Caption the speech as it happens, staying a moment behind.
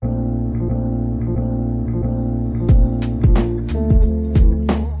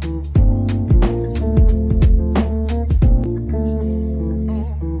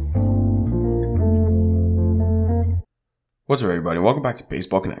What's up, everybody? Welcome back to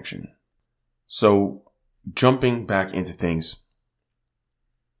Baseball Connection. So, jumping back into things,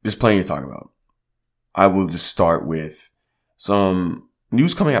 there's plenty to talk about. I will just start with some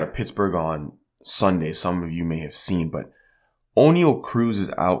news coming out of Pittsburgh on Sunday. Some of you may have seen, but Oneil Cruz is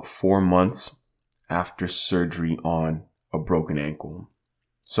out 4 months after surgery on a broken ankle.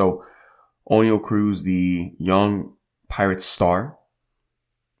 So, Oneil Cruz, the young Pirates star,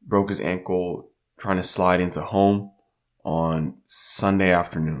 broke his ankle trying to slide into home on Sunday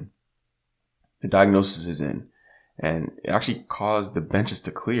afternoon. The diagnosis is in, and it actually caused the benches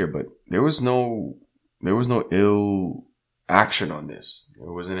to clear, but there was no ill action on this.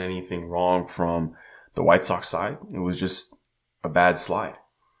 There wasn't anything wrong from the White Sox side. It was just a bad slide.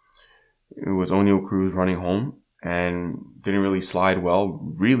 It was Oneil Cruz running home and didn't really slide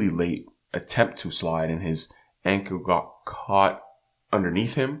well. Really late attempt to slide, and his ankle got caught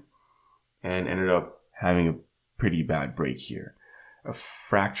underneath him and ended up having a pretty bad break here. A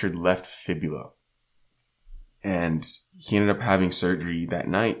fractured left fibula. And he ended up having surgery that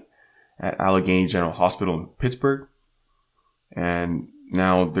night at Allegheny General Hospital in Pittsburgh. And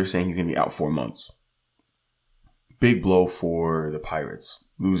now they're saying he's going to be out 4 months. Big blow for the Pirates,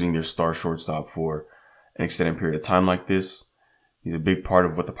 losing their star shortstop for an extended period of time like this. He's a big part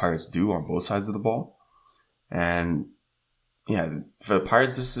of what the Pirates do on both sides of the ball. And yeah, for the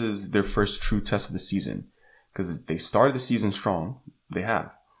Pirates, this is their first true test of the season. Because they started the season strong. They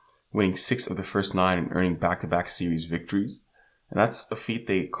have. Winning 6 of the first 9 and earning back-to-back series victories. And that's a feat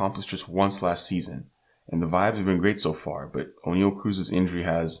they accomplished just once last season. And the vibes have been great so far. But Oneil Cruz's injury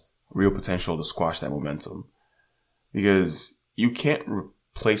has real potential to squash that momentum. Because you can't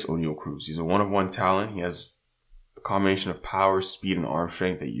replace Oneil Cruz. He's a one-of-one talent. He has a combination of power, speed, and arm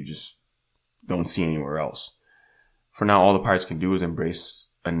strength that you just don't see anywhere else. For now, all the Pirates can do is embrace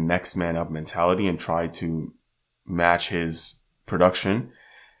a next man up mentality and try to match his production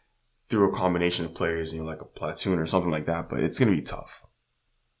through a combination of players, like a platoon or something like that. But it's going to be tough.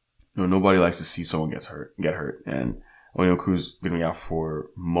 Nobody likes to see someone get hurt. And Oneil Cruz is going to be out for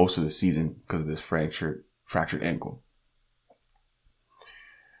most of the season because of this fractured ankle.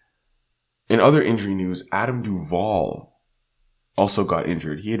 In other injury news, Adam Duvall also got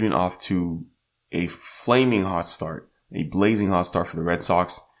injured. He had been off to a blazing hot start for the Red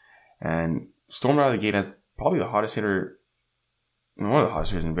Sox, and stormed out of the gate as probably the hottest hitter, one of the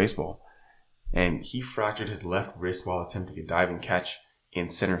hottest hitters in baseball. And he fractured his left wrist while attempting a diving catch in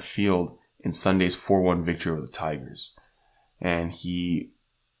center field in Sunday's 4-1 victory over the Tigers. And he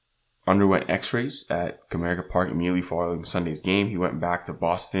underwent x-rays at Comerica Park immediately following Sunday's game. He went back to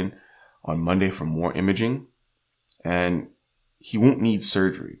Boston on Monday for more imaging, and he won't need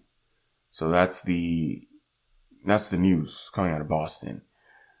surgery. So that's the news coming out of Boston.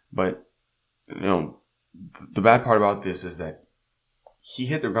 But, the bad part about this is that he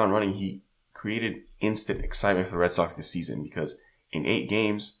hit the ground running. He created instant excitement for the Red Sox this season because in 8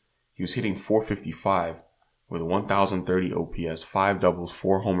 games, he was hitting .455 with a 1,030 OPS, 5 doubles,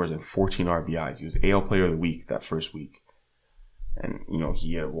 4 homers, and 14 RBIs. He was AL Player of the Week that first week. And,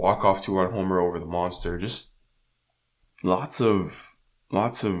 he had a walk-off 2-run homer over the Monster. Just lots of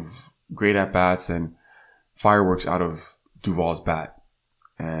great at-bats and fireworks out of Duvall's bat.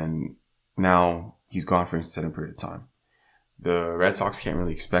 And now he's gone for an extended period of time. The Red Sox can't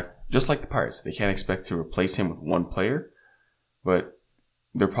really expect, just like the Pirates, they can't expect to replace him with one player, but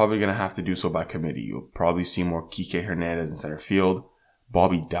they're probably going to have to do so by committee. You'll probably see more Kike Hernandez in center field.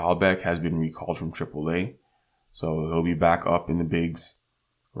 Bobby Dalbec has been recalled from AAA, so he'll be back up in the bigs.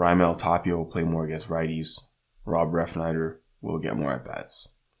 Raimel Tapia will play more against righties. Rob Refsnyder will get more at-bats.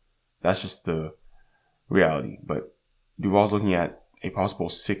 That's just the reality. But Duvall's looking at a possible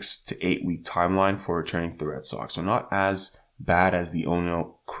 6 to 8 week timeline for returning to the Red Sox. So not as bad as the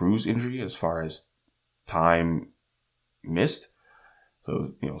Oneil Cruz injury as far as time missed.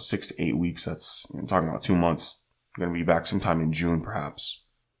 So, 6 to 8 weeks, that's, I'm talking about 2 months. Going to be back sometime in June, perhaps.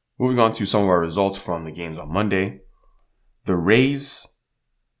 Moving on to some of our results from the games on Monday. The Rays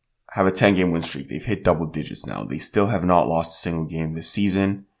have a 10-game win streak. They've hit double digits now. They still have not lost a single game this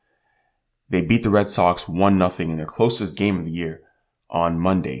season. They beat the Red Sox 1-0 in their closest game of the year on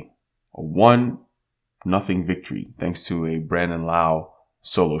Monday. A 1-0 victory thanks to a Brandon Lau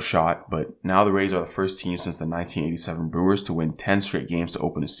solo shot. But now the Rays are the first team since the 1987 Brewers to win 10 straight games to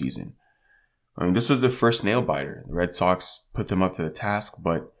open the season. This was their first nail biter. The Red Sox put them up to the task,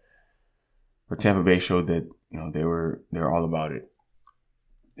 but Tampa Bay showed that, they were all about it.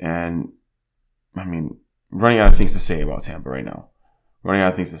 And running out of things to say about Tampa right now.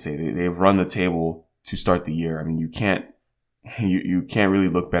 They've run the table to start the year. You can't really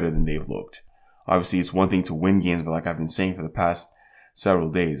look better than they've looked Obviously, it's one thing to win games, but like I've been saying for the past several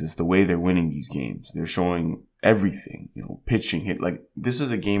days, it's the way they're winning these games. They're showing everything, pitching, hit. Like, this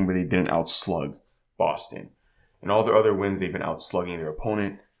is a game where they didn't outslug Boston. And all their other wins, they've been outslugging their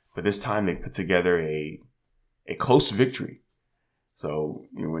opponent. But this time, they put together a close victory. So,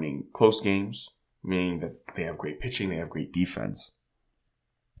 you're winning close games, meaning that they have great pitching, they have great defense.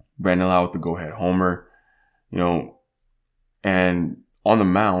 Brandon Lau with the go-ahead homer, and on the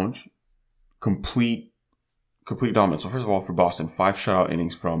mound, complete dominance. So first of all, for Boston, 5 shutout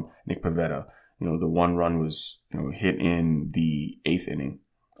innings from Nick Pivetta. The one run was hit in the 8th inning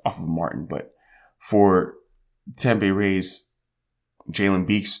off of Martin. But for Tampa Bay Rays, Jalen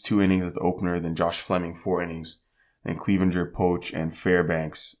Beeks 2 innings as the opener, then Josh Fleming 4 innings, then Clevenger, Poach, and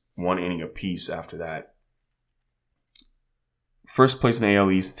Fairbanks 1 inning apiece after that. First place in the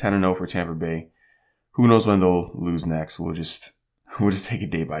AL East, 10-0 for Tampa Bay. Who knows when they'll lose next? We'll just take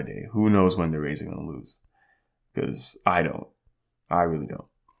it day by day. Who knows when the Rays are going to lose? Because I don't. I really don't.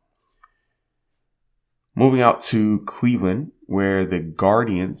 Moving out to Cleveland, where the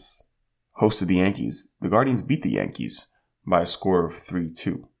Guardians hosted the Yankees. The Guardians beat the Yankees by a score of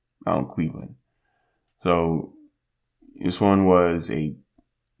 3-2 out in Cleveland. So this one was a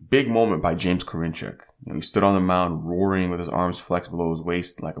big moment by James Karinchak. He stood on the mound roaring with his arms flexed below his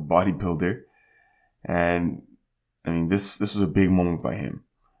waist like a bodybuilder. And this was a big moment by him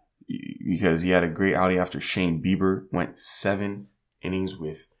because he had a great outing after Shane Bieber went 7 innings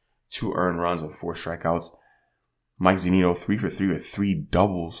with 2 earned runs and 4 strikeouts. Mike Zunino 3 for 3 with 3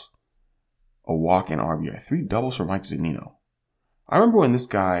 doubles, a walk, and RBI. 3 doubles for Mike Zunino. I remember when this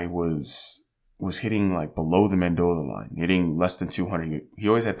guy was hitting like below the Mendoza line, hitting less than 200. He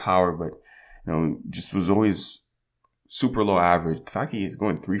always had power, but just was always super low average. The fact that he's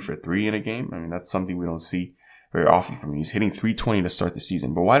going 3 for 3 in a game, that's something we don't see very often from him. He's hitting .320 to start the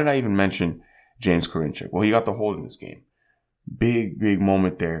season. But why did I even mention James Karinchak? Well, he got the hold in this game. Big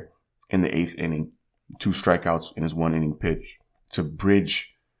moment there in the 8th inning. 2 strikeouts in his 1 inning pitch to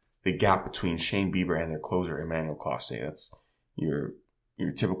bridge the gap between Shane Bieber and their closer, Emmanuel Clase. That's your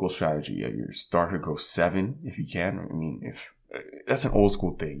typical strategy. Your starter goes 7 if you can. If that's an old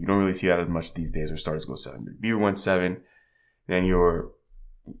school thing. You don't really see that as much these days where starters go 7. But Bieber went 7. Then your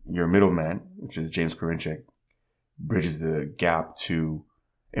middleman, which is James Karinchak, bridges the gap to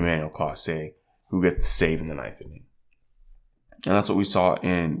Emmanuel Clase, who gets the save in the 9th inning. And that's what we saw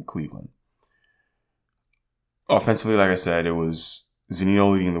in Cleveland. Offensively, like I said, it was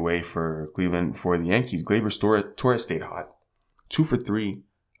Zunino leading the way for Cleveland. For the Yankees, Gleyber Torres stayed hot. 2 for 3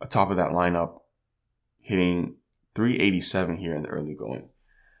 atop of that lineup, hitting .387 here in the early going.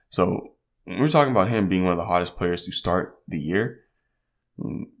 So when we're talking about him being one of the hottest players to start the year,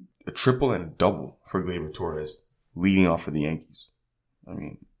 a triple and a double for Gleyber Torres leading off for the Yankees.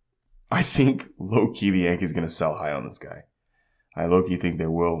 I think low-key the Yankees going to sell high on this guy. I low-key think they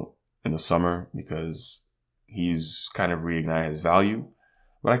will in the summer because he's kind of reignited his value.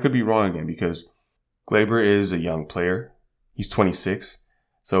 But I could be wrong again because Gleyber is a young player. He's 26.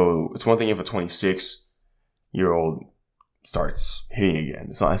 So it's one thing if a 26-year-old starts hitting again.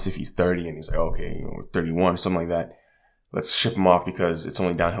 It's not as if he's 30 and he's like, okay, 31 or something like that. Let's ship him off because it's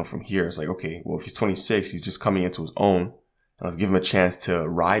only downhill from here. It's like, okay, well, if he's 26, he's just coming into his own. And let's give him a chance to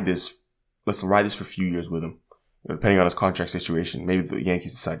ride this. Let's ride this for a few years with him. Depending on his contract situation, maybe the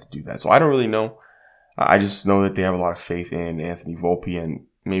Yankees decide to do that. So I don't really know. I just know that they have a lot of faith in Anthony Volpe, and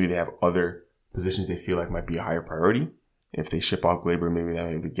maybe they have other positions they feel like might be a higher priority. If they ship out Gleyber, maybe they'll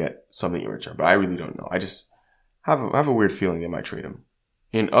be able to get something in return. But I really don't know. I just have a weird feeling they might trade him.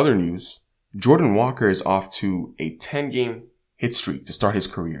 In other news, Jordan Walker is off to a 10-game hit streak to start his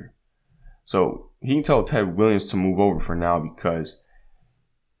career. So he can tell Ted Williams to move over for now because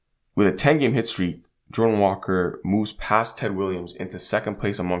with a 10-game hit streak, Jordan Walker moves past Ted Williams into second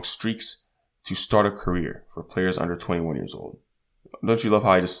place among streaks to start a career for players under 21 years old. Don't you love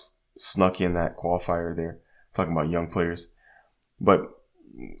how I just snuck in that qualifier there, talking about young players? But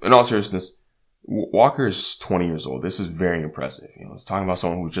in all seriousness, Walker is 20 years old. This is very impressive. It's talking about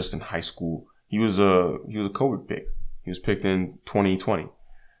someone who was just in high school. He was a COVID pick. He was picked in 2020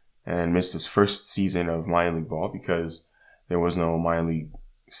 and missed his first season of minor league ball because there was no minor league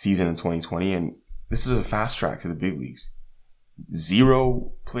season in 2020. And this is a fast track to the big leagues.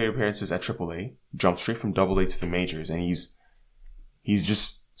 0 plate appearances at AAA, jumped straight from AA to the majors, and he's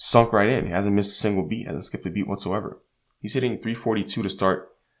just sunk right in. He hasn't missed a single beat, hasn't skipped a beat whatsoever. He's hitting .342 to start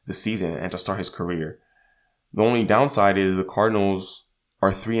the season and to start his career. The only downside is the Cardinals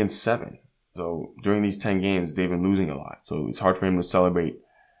are 3-7. So during these 10 games, they've been losing a lot. So it's hard for him to celebrate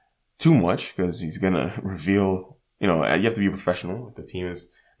too much because he's going to reveal, you have to be a professional. If the team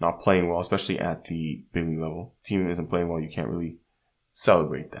is not playing well, especially at the big league level. Team isn't playing well, you can't really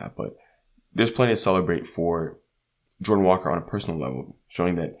celebrate that. But there's plenty to celebrate for Jordan Walker on a personal level,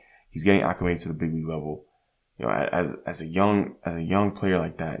 showing that he's getting acclimated to the big league level. You know, as a young player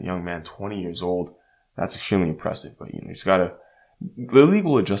like that, young man, 20 years old, that's extremely impressive. But you just gotta, the league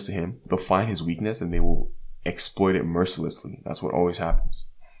will adjust to him. They'll find his weakness and they will exploit it mercilessly. That's what always happens.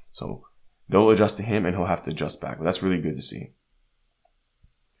 So they'll adjust to him and he'll have to adjust back. But that's really good to see.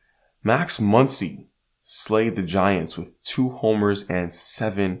 Max Muncy slayed the Giants with 2 homers and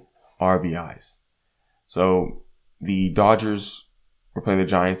 7 RBIs. So the Dodgers were playing the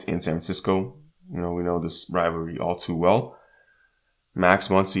Giants in San Francisco. We know this rivalry all too well. Max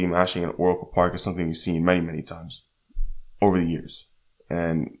Muncy mashing at Oracle Park is something we've seen many, many times over the years.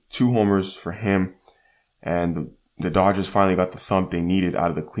 And 2 homers for him. And the Dodgers finally got the thump they needed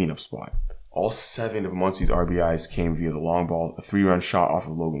out of the cleanup spot. All 7 of Muncy's RBIs came via the long ball, a 3-run shot off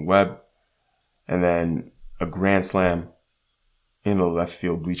of Logan Webb, and then a grand slam into the left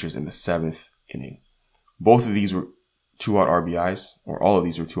field bleachers in the 7th inning. Both of these were 2-out RBIs, or all of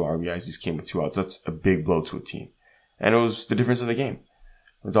these were 2-out RBIs. These came with 2 outs. That's a big blow to a team. And it was the difference in the game.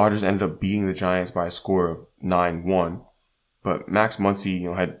 The Dodgers ended up beating the Giants by a score of 9-1. But Max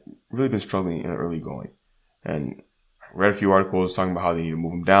Muncy, had really been struggling in the early going. And I read a few articles talking about how they need to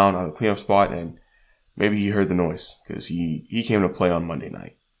move him down out of the cleanup spot. And maybe he heard the noise because he came to play on Monday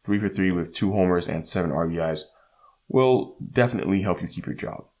night. 3 for 3 with 2 homers and 7 RBIs will definitely help you keep your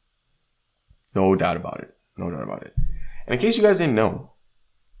job. No doubt about it. No doubt about it. And in case you guys didn't know,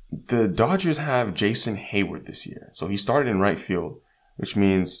 the Dodgers have Jason Hayward this year. So he started in right field, which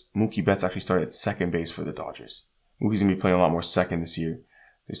means Mookie Betts actually started at second base for the Dodgers. Mookie's going to be playing a lot more second this year.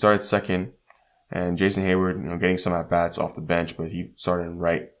 They started second, and Jason Hayward, getting some at-bats off the bench, but he started in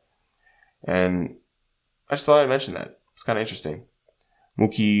right. And I just thought I'd mention that. It's kind of interesting.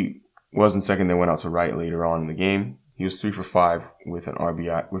 Mookie was in second, then went out to right later on in the game. He was 3 for 5 with an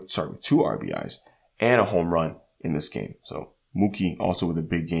RBI, with 2 RBIs and a home run in this game. So Mookie also with a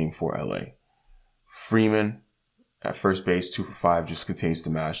big game for LA. Freeman at first base, 2 for 5, just continues to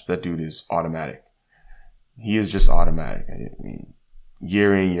mash. That dude is automatic. He is just automatic. I mean,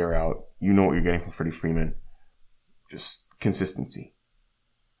 year in, year out, you know what you're getting from Freddie Freeman. Just consistency.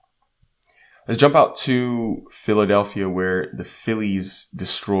 Let's jump out to Philadelphia, where the Phillies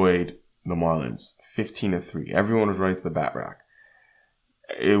destroyed the Marlins 15-3. Everyone was running to the bat rack.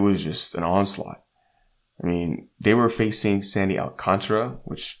 It was just an onslaught. I mean, they were facing Sandy Alcantara,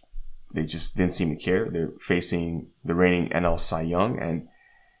 which they just didn't seem to care. They're facing the reigning NL Cy Young. And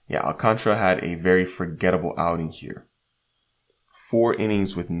yeah, Alcantara had a very forgettable outing here. 4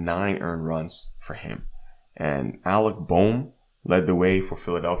 innings with 9 earned runs for him. And Alec Bohm led the way for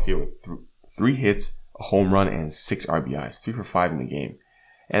Philadelphia with 3 hits, a home run, and 6 RBIs. 3 for 5 in the game.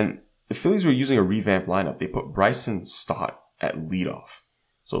 And the Phillies were using a revamped lineup. They put Bryson Stott at leadoff.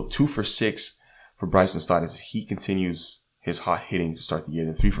 So 2 for 6 for Bryson Stott as he continues his hot hitting to start the year.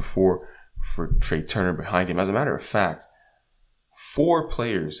 Then 3 for 4 for Trey Turner behind him. As a matter of fact, 4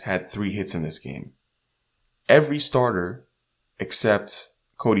 players had 3 hits in this game. Every starter except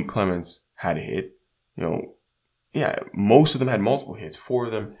Cody Clemens had a hit. Most of them had multiple hits. 4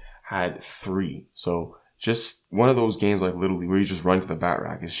 of them had 3. So just one of those games like Little League where you just run to the bat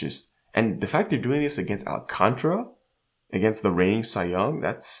rack. It's just, and the fact they're doing this against Alcantara, against the reigning Cy Young,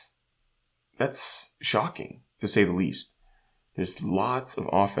 that's shocking to say the least. There's lots of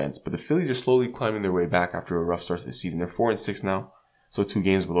offense, but the Phillies are slowly climbing their way back after a rough start to the season. They're 4-6 now, so 2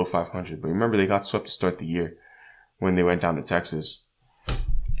 games below 500. But remember, they got swept to start the year when they went down to Texas.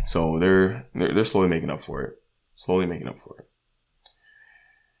 So they're slowly making up for it.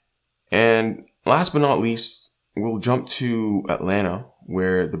 And last but not least, we'll jump to Atlanta,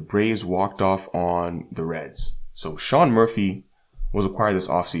 where the Braves walked off on the Reds. So Sean Murphy was acquired this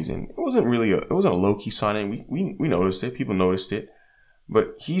offseason. It wasn't a low-key signing. We noticed it. People noticed it.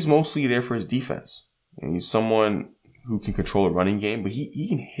 But he's mostly there for his defense. And he's someone who can control a running game, but he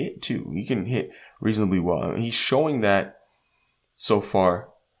can hit too. He can hit reasonably well. And he's showing that so far,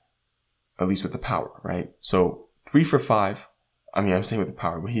 at least with the power, right? So 3 for 5. I mean, I'm saying with the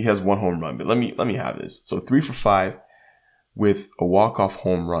power, but he has 1 home run. But let me have this. So 3 for 5 with a walk-off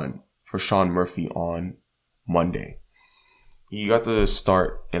home run for Sean Murphy on Monday. He got the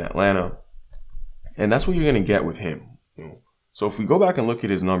start in Atlanta, and that's what you're going to get with him. So if we go back and look at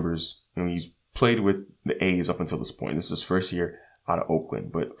his numbers, he's played with the A's up until this point. This is his first year out of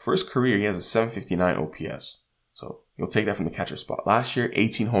Oakland. But for his career, he has a 759 OPS. So you'll take that from the catcher spot. Last year,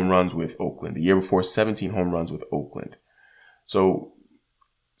 18 home runs with Oakland. The year before, 17 home runs with Oakland. So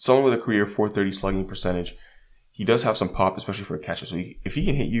someone with a career 430 slugging percentage, he does have some pop, especially for a catcher. So if he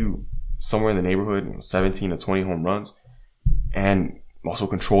can hit you somewhere in the neighborhood, 17 to 20 home runs, and also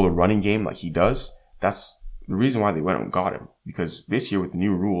control the running game like he does, that's the reason why they went and got him. Because this year with the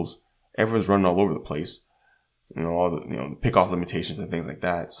new rules, everyone's running all over the place. All the pickoff limitations and things like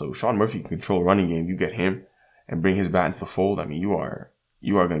that. So Sean Murphy can control the running game. You get him and bring his bat into the fold. I mean, you are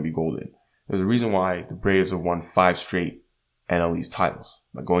going to be golden. There's a reason why the Braves have won 5 straight NL East titles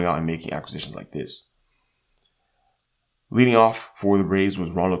by going out and making acquisitions like this. Leading off for the Braves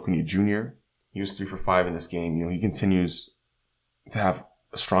was Ronald Acuna Jr. He was 3 for 5 in this game. He continues to have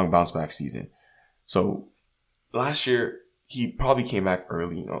a strong bounce back season. So last year, he probably came back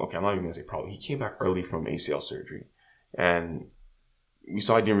early. Okay, I'm not even going to say probably. He came back early from ACL surgery. And we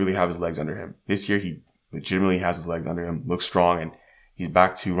saw he didn't really have his legs under him. This year, he legitimately has his legs under him, looks strong, and he's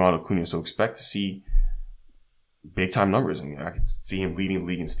back to Ronald Acuna. So expect to see big time numbers. I mean, I could see him leading the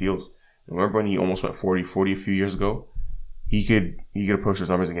league in steals. Remember when he almost went 40 a few years ago? He could approach those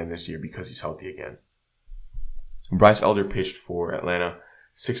numbers again this year because he's healthy again. Bryce Elder pitched for Atlanta,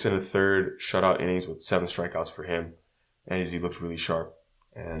 6 1/3 shutout innings with 7 strikeouts for him. And he looks really sharp.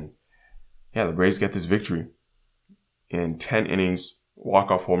 And yeah, the Braves get this victory in 10 innings,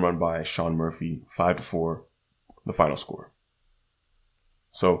 walk-off home run by Sean Murphy, 5-4, the final score.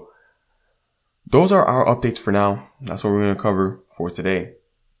 So those are our updates for now. That's what we're going to cover for today.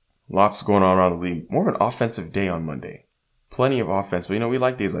 Lots going on around the league. More of an offensive day on Monday. Plenty of offense, but we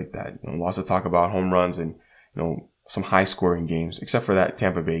like days like that. Lots to talk about, home runs and some high-scoring games, except for that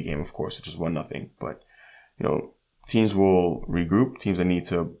Tampa Bay game, of course, which is 1-0. But teams will regroup. Teams that need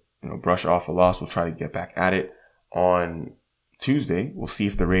to brush off a loss will try to get back at it on Tuesday. We'll see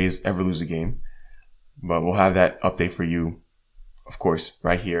if the Rays ever lose a game, but we'll have that update for you, of course,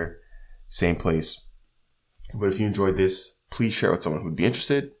 right here, same place. But if you enjoyed this, please share it with someone who'd be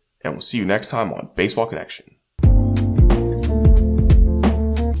interested, and we'll see you next time on Baseball Connection.